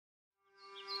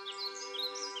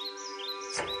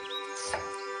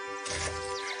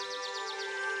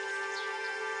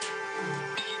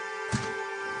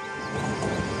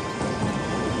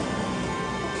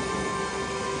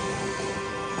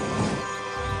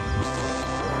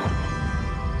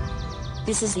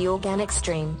This is the Organic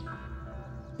Stream.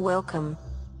 Welcome.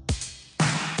 If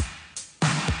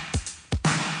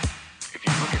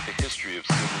you look at the history of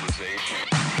civilization,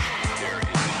 there is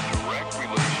a direct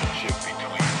relationship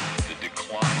between the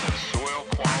decline of soil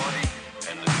quality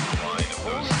and the decline of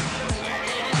those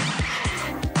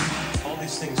civilizations. All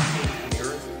these things came from the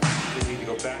earth. They need to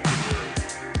go back to the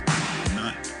earth.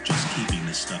 Not just keeping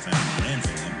this stuff out of the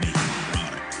landfill, but making a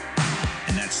product.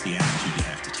 And that's the attitude you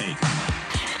have to take.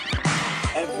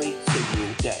 Every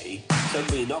single day,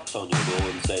 somebody knocks on your door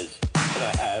and says, "Can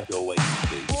I have your waste,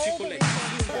 please?" If you collect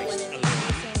food waste alone,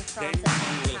 then you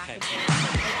will have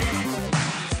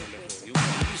you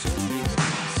can use a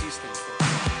system for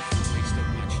waste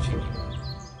much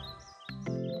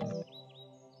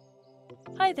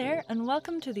cheaper. Hi there, and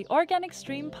welcome to the Organic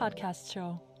Stream podcast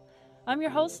show. I'm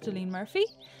your host, Aline Murphy,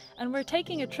 and we're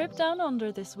taking a trip down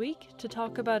under this week to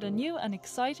talk about a new and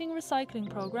exciting recycling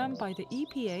programme by the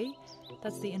EPA,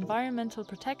 that's the Environmental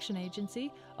Protection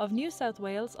Agency of New South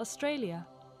Wales, Australia.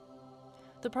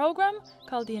 The programme,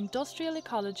 called the Industrial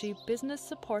Ecology Business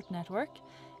Support Network,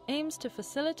 aims to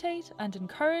facilitate and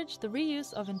encourage the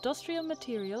reuse of industrial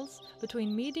materials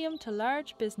between medium to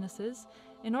large businesses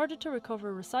in order to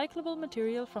recover recyclable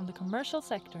material from the commercial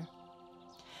sector.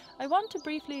 I want to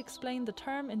briefly explain the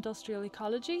term industrial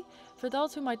ecology for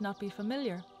those who might not be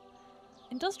familiar.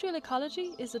 Industrial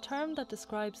ecology is a term that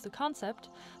describes the concept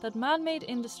that man-made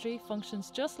industry functions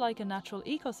just like a natural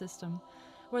ecosystem,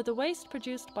 where the waste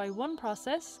produced by one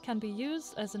process can be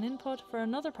used as an input for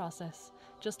another process,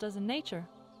 just as in nature.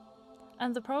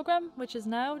 And the programme, which is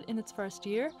now in its first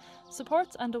year,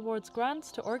 supports and awards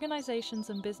grants to organisations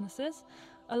and businesses,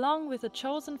 along with a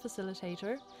chosen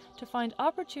facilitator, to find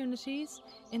opportunities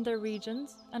in their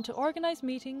regions and to organise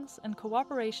meetings and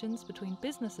cooperations between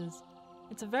businesses.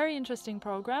 It's a very interesting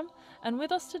programme, and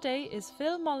with us today is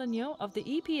Phil Molyneaux of the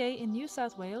EPA in New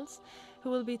South Wales, who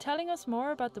will be telling us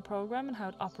more about the programme and how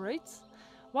it operates,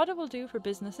 what it will do for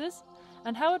businesses,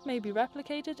 and how it may be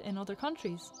replicated in other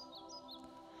countries.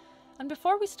 And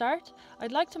before we start,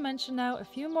 I'd like to mention now a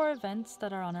few more events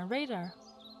that are on our radar.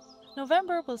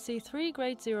 November will see 3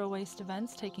 Grade Zero Waste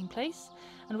events taking place,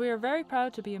 and we are very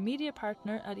proud to be a media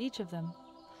partner at each of them.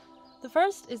 The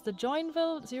first is the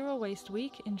Joinville Zero Waste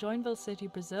Week in Joinville City,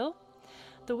 Brazil.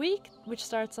 The week, which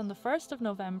starts on the 1st of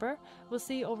November, will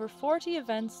see over 40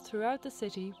 events throughout the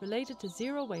city related to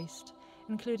zero waste,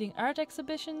 including art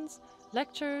exhibitions,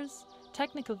 lectures,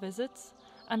 technical visits,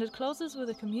 and it closes with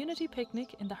a community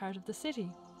picnic in the heart of the city.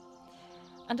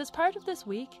 And as part of this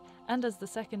week, and as the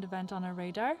second event on our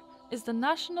radar, is the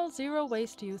National Zero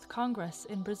Waste Youth Congress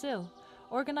in Brazil,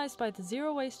 organised by the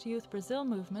Zero Waste Youth Brazil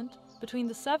movement between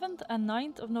the 7th and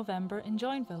 9th of November in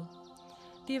Joinville.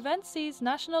 The event sees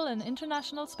national and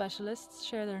international specialists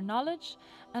share their knowledge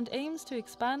and aims to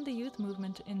expand the youth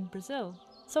movement in Brazil.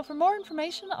 So for more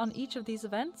information on each of these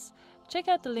events, check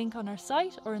out the link on our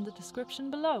site or in the description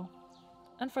below.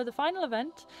 And for the final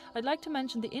event, I'd like to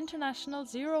mention the International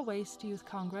Zero Waste Youth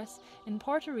Congress in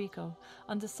Puerto Rico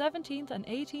on the 17th and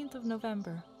 18th of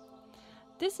November.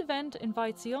 This event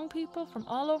invites young people from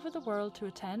all over the world to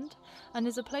attend and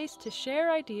is a place to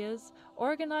share ideas,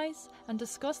 organise and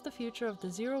discuss the future of the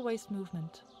zero waste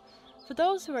movement. For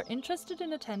those who are interested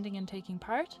in attending and taking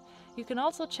part, you can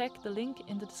also check the link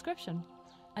in the description.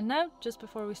 And now, just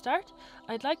before we start,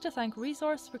 I'd like to thank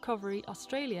Resource Recovery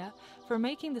Australia for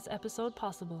making this episode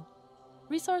possible.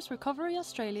 Resource Recovery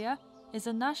Australia is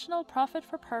a national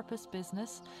profit-for-purpose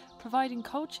business providing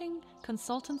coaching,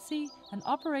 consultancy and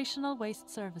operational waste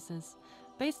services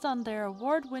based on their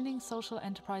award-winning social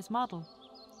enterprise model.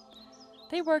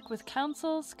 They work with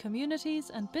councils, communities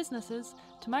and businesses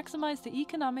to maximise the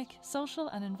economic, social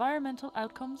and environmental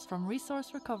outcomes from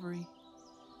resource recovery.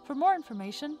 For more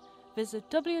information, visit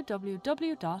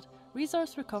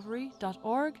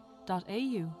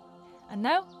www.resourcerecovery.org.au. And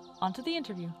now, on to the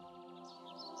interview.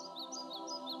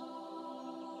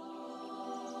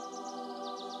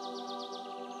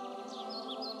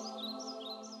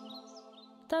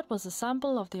 That was a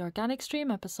sample of the Organic Stream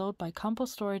episode by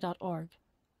compoststory.org.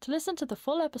 To listen to the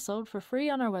full episode for free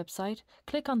on our website,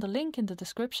 click on the link in the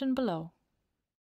description below.